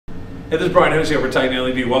Hey, this is Brian Hennessy over at Titan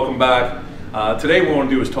LED. Welcome back. Today what we want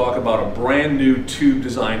to do is talk about a brand new tube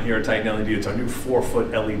design here at Titan LED. It's our new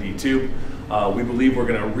 4-foot LED tube. We believe we're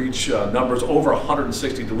going to reach numbers over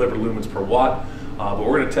 160 delivered lumens per watt, but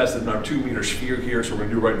we're going to test it in our 2-meter sphere here, so we're going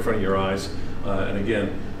to do it right in front of your eyes. And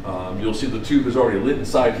again, you'll see the tube is already lit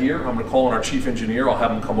inside here. I'm going to call in our chief engineer. I'll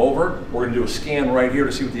have him come over. We're going to do a scan right here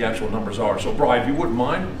to see what the actual numbers are. So Brian, if you wouldn't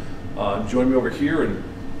mind, join me over here, and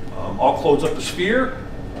I'll close up the sphere.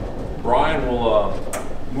 Brian will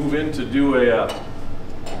move in to do an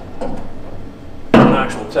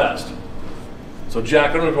actual test. So Jack,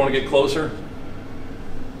 I don't know if you want to get closer.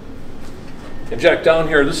 And Jack, down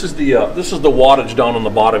here, this is the wattage down on the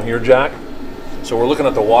bottom here, Jack. So we're looking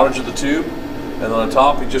at the wattage of the tube, and on the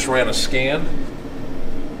top, we just ran a scan.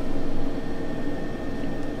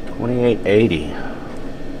 2880.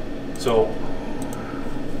 So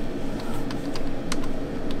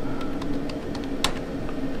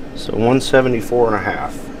So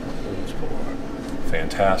 174.5.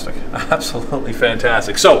 fantastic, absolutely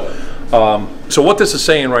fantastic. So, so what this is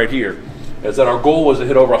saying right here is that our goal was to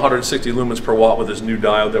hit over 160 lumens per watt with this new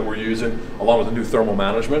diode that we're using, along with the new thermal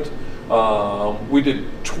management. We did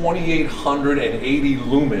 2,880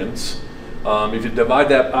 lumens. If you divide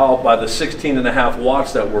that out by the 16.5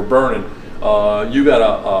 watts that we're burning, you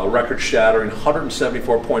got a record-shattering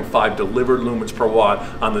 174.5 delivered lumens per watt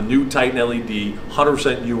on the new Titan LED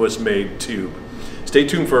 100% US-made tube. Stay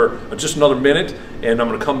tuned for just another minute, and I'm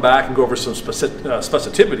going to come back and go over some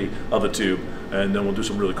specificity of the tube, and then we'll do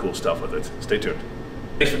some really cool stuff with it. Stay tuned.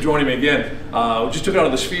 Thanks for joining me again. We just took it out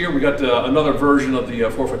of the sphere. We got another version of the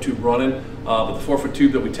 4-foot tube running, but the 4-foot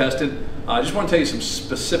tube that we tested. I just want to tell you some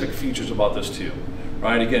specific features about this tube.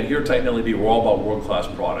 Right, again, here at Titan LED, we're all about world-class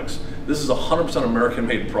products. This is a 100%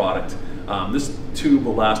 American-made product. This tube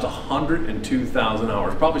will last 102,000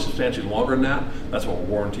 hours, probably substantially longer than that. That's what we're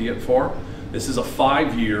warranty it for. This is a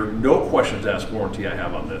 5-year, no questions asked warranty I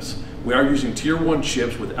have on this. We are using Tier 1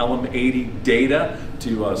 chips with LM80 data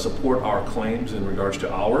to support our claims in regards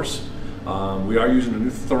to hours. We are using a new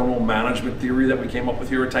thermal management theory that we came up with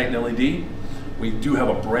here at Titan LED. We do have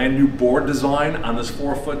a brand new board design on this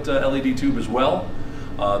 4-foot LED tube as well.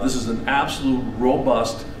 This is an absolute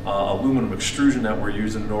robust aluminum extrusion that we're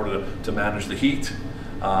using in order to manage the heat.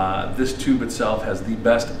 This tube itself has the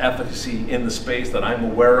best efficacy in the space that I'm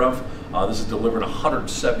aware of. This is delivered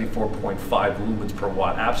 174.5 lumens per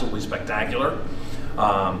watt, absolutely spectacular.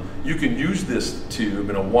 You can use this tube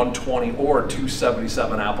in a 120 or a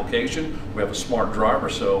 277 application. We have a smart driver,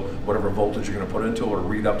 so whatever voltage you're going to put into it will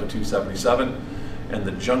read up to 277. And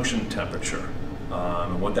the junction temperature.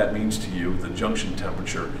 And what that means to you, the junction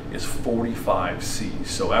temperature is 45 C.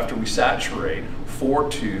 So after we saturate 4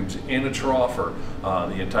 tubes in a troffer,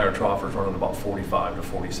 the entire troffer is running about 45 to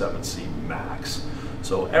 47 C max.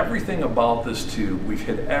 So everything about this tube, we've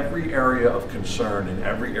hit every area of concern and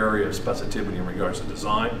every area of specificity in regards to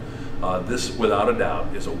design. This, without a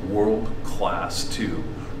doubt, is a world-class tube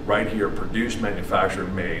right here, produced,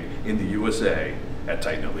 manufactured, made in the USA at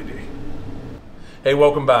Titan LED. Hey,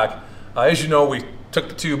 welcome back. As you know, we took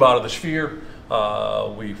the tube out of the sphere.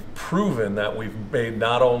 We've proven that we've made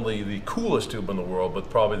not only the coolest tube in the world, but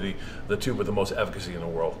probably the tube with the most efficacy in the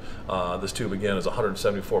world. This tube, again, is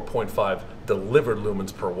 174.5 delivered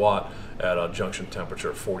lumens per watt at a junction temperature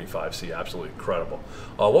of 45 C. Absolutely incredible.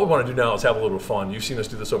 What we want to do now is have a little fun. You've seen us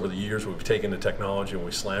do this over the years. We've taken the technology and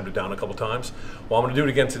we slammed it down a couple times. Well, I'm going to do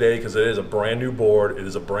it again today because it is a brand new board, it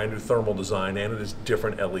is a brand new thermal design, and it is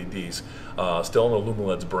different LEDs. Still an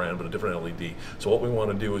Lumens brand, but a different LED. So what we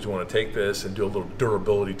want to do is we want to take this and do a little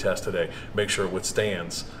durability test today, make sure it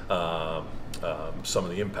withstands some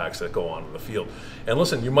of the impacts that go on in the field. And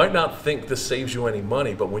listen, you might not think this saves you any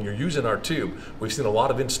money, but when you're using our tube, we've seen a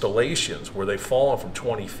lot of installations where they've fallen from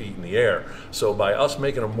 20 feet in the air. So by us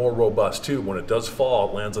making a more robust tube, when it does fall,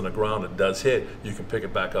 it lands on the ground, it does hit, you can pick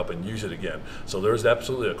it back up and use it again. So there's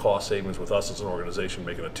absolutely a cost savings with us as an organization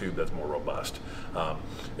making a tube that's more robust.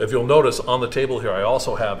 If you'll notice on the table here, I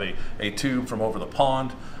also have a tube from over the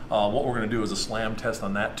pond. What we're going to do is a slam test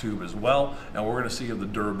on that tube as well, and we're going to see if the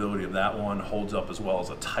durability of that one holds up as well as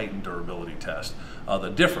a Titan durability test. The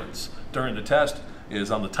difference during the test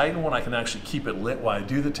is on the Titan one, I can actually keep it lit while I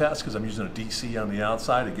do the test because I'm using a DC on the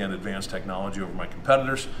outside. Again, advanced technology over my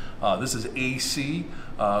competitors. This is AC,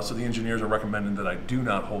 so the engineers are recommending that I do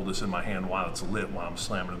not hold this in my hand while it's lit, while I'm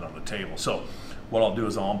slamming it on the table. So what I'll do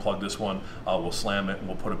is I'll unplug this one, we'll slam it, and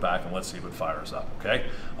we'll put it back, and let's see if it fires up, okay?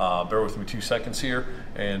 Bear with me 2 seconds here,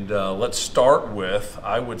 and let's start with,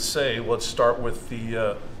 I would say, let's start with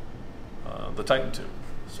the Titan tube.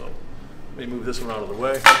 So let me move this one out of the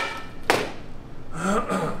way.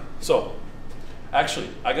 So Actually,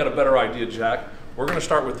 I got a better idea, Jack. We're going to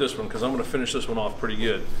start with this one because I'm going to finish this one off pretty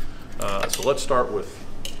good. So let's start with.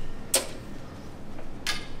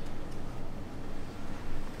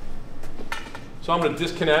 So I'm going to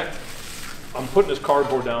disconnect. I'm putting this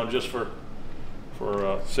cardboard down just for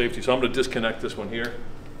safety. So I'm going to disconnect this one here.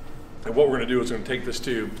 And what we're going to do is we're going to take this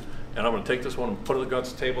tube, and I'm going to take this one and put it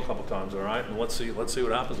against the table a couple times, all right? And let's see what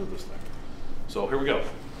happens with this thing. So here we go.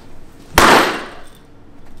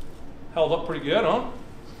 Held up pretty good, huh?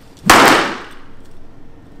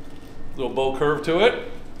 Little bow curve to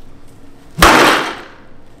it.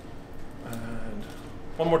 And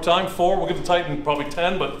one more time, 4. We'll give the Titan probably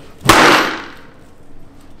 10, but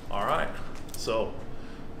all right. So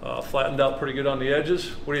flattened out pretty good on the edges.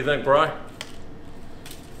 What do you think, Bri?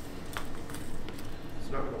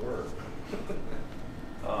 It's not going to work.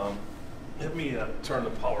 Let me turn the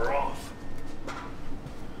power off.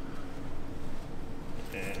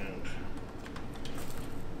 And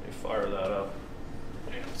let me fire that up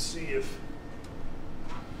and see if.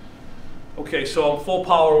 Okay, so I'm full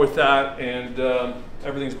power with that, and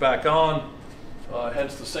everything's back on.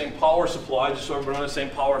 Hence the same power supply, just so everybody knows, the same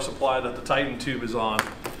power supply that the Titan tube is on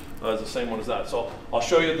is the same one as that. So I'll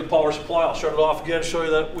show you the power supply. I'll shut it off again, show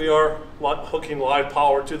you that we are hooking live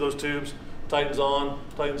power to those tubes. Titan's on,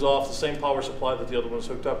 Titan's off, the same power supply that the other one is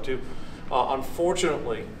hooked up to.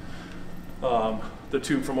 Unfortunately, the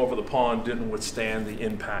tube from over the pond didn't withstand the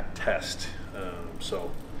impact test.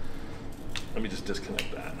 So let me just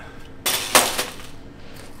disconnect that.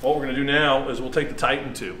 What we're going to do now is we'll take the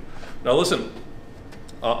Titan tube. Now listen,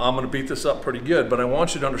 I'm going to beat this up pretty good, but I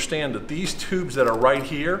want you to understand that these tubes that are right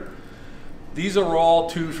here, these are all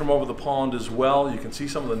tubes from over the pond as well. You can see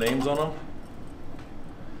some of the names on them.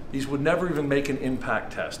 These would never even make an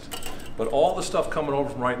impact test. But all the stuff coming over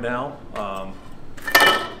from right now,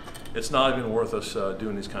 it's not even worth us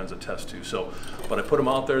doing these kinds of tests to. So, but I put them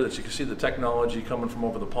out there that you can see the technology coming from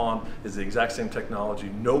over the pond is the exact same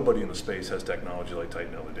technology. Nobody in the space has technology like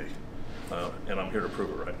Titan LED. And I'm here to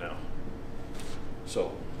prove it right now.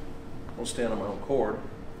 So, I'll stand on my own cord.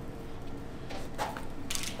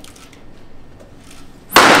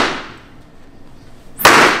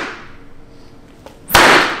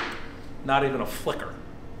 Not even a flicker.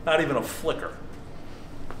 Not even a flicker.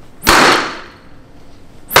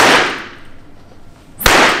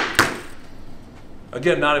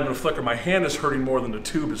 Again, not even a flicker. My hand is hurting more than the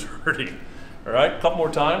tube is hurting. All right, a couple more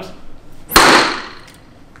times.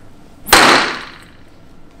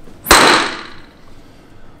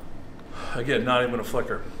 Again, not even a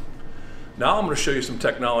flicker. Now I'm going to show you some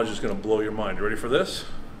technology that's going to blow your mind. You ready for this?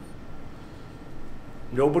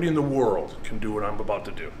 Nobody in the world can do what I'm about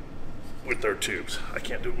to do with their tubes. I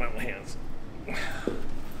can't do it with my own hands.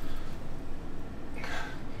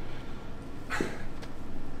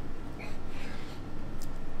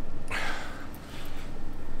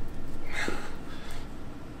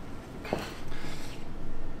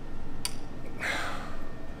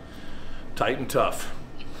 Titan Tough.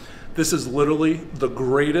 This is literally the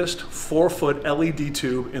greatest 4-foot LED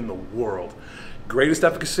tube in the world. Greatest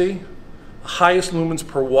efficacy, highest lumens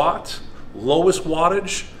per watt, lowest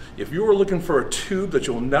wattage. If you are looking for a tube that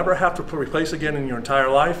you'll never have to replace again in your entire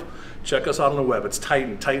life, check us out on the web. It's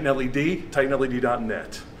Titan, Titan LED,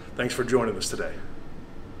 titanled.net. Thanks for joining us today.